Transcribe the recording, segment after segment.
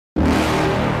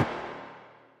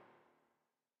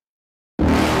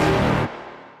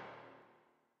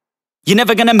You're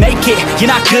never gonna make it, you're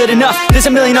not good enough. There's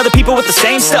a million other people with the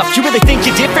same stuff. You really think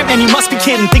you're different? Man, you must be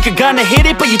kidding. Think you're gonna hit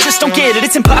it, but you just don't get it.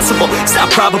 It's impossible, it's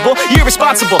not probable, you're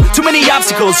irresponsible. Too many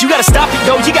obstacles, you gotta stop it,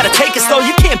 yo. You gotta take it slow,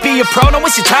 you can't be a pro. Don't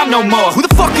waste your time no more. Who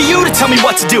the fuck are you to tell me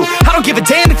what to do? I don't give a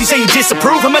damn if you say you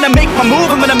disapprove. I'm gonna make my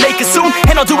move, I'm gonna make it soon.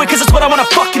 And I'll do it cause it's what I wanna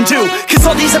fucking do. Cause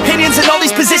all these opinions and all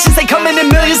these positions, they come in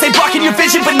millions, they blocking your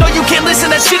vision. But no, you can't listen,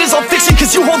 that shit is all fiction.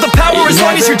 Cause you hold the power as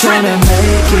long as you're driven.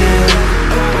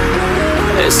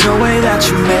 There's no way that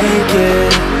you make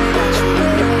it.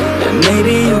 And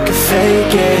maybe you can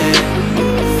fake it,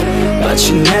 but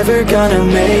you're never gonna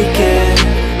make it.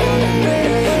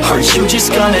 Are you just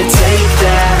gonna take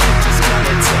that?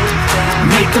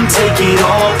 Make them take it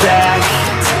all back.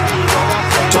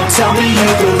 Don't tell me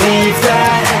you believe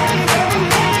that.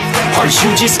 Are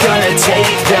you just gonna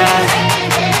take that?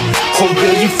 Or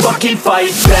will you fucking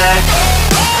fight back?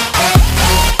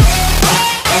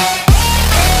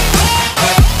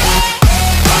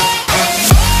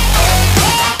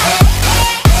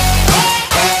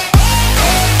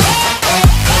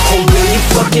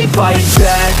 Fucking fight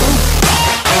back.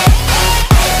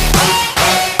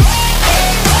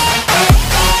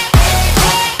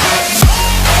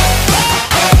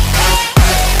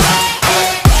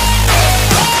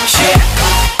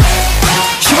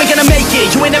 You ain't gonna make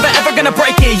it, you ain't never ever gonna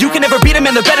break it. You can never beat them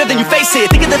and they're better than you face it.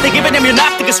 Thinking that they give a damn, you're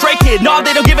not, think a straight kid. No,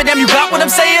 they don't give a damn, you got what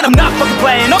I'm saying? I'm not fucking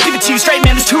playing, I'll give it to you straight,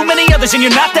 man. There's too many others and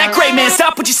you're not that great, man.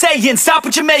 Stop what you're saying, stop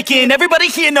what you're making.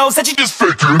 Everybody here knows that you just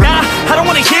faking. Nah, I don't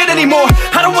wanna hear it anymore,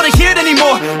 I don't wanna hear it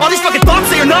anymore. All these fucking thoughts,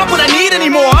 they are not what I need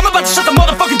anymore. I'm about to shut the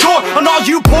motherfucking door on all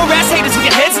you poor ass haters with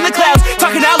your heads in the clouds,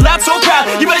 talking out loud so proud.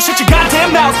 You better shut your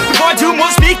goddamn mouth before I do more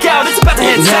speak out. It's about to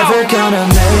head south. Never gonna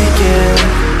make it.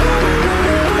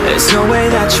 There's no way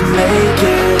that you make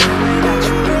it.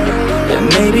 And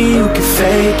maybe you can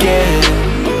fake it,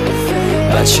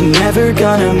 but you're never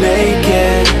gonna make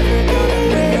it.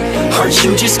 Are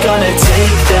you just gonna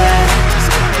take that?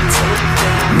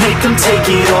 Make them take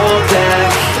it all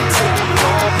back.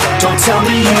 Don't tell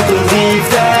me you believe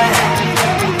that.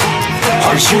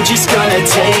 Are you just gonna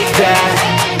take that?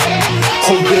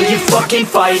 Or will you fucking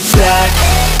fight back?